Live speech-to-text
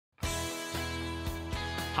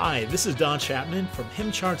Hi, this is Don Chapman from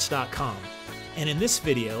HymnCharts.com, and in this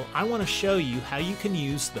video I want to show you how you can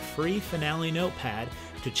use the free Finale Notepad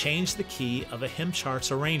to change the key of a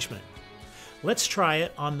HymnCharts arrangement. Let's try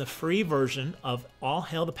it on the free version of All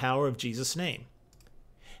Hail the Power of Jesus' Name.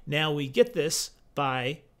 Now we get this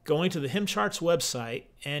by going to the HymnCharts website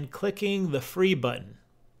and clicking the free button.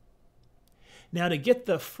 Now to get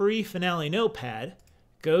the free Finale Notepad,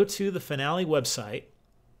 go to the Finale website,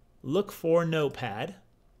 look for Notepad.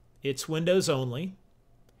 It's Windows only.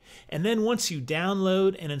 And then once you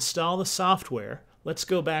download and install the software, let's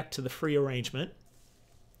go back to the free arrangement.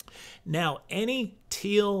 Now any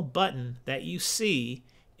teal button that you see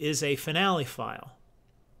is a Finale file.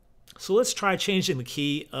 So let's try changing the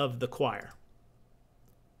key of the choir.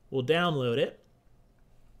 We'll download it,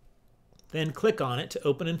 then click on it to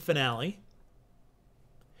open in Finale.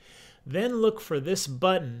 Then look for this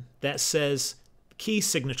button that says Key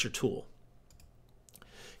Signature Tool.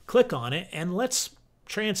 Click on it and let's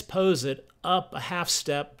transpose it up a half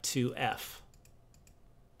step to F.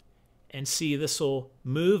 And see, this will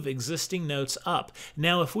move existing notes up.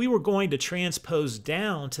 Now if we were going to transpose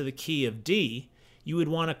down to the key of D, you would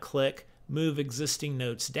want to click Move Existing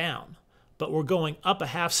Notes Down. But we're going up a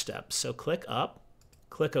half step, so click up,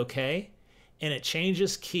 click OK, and it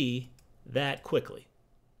changes key that quickly.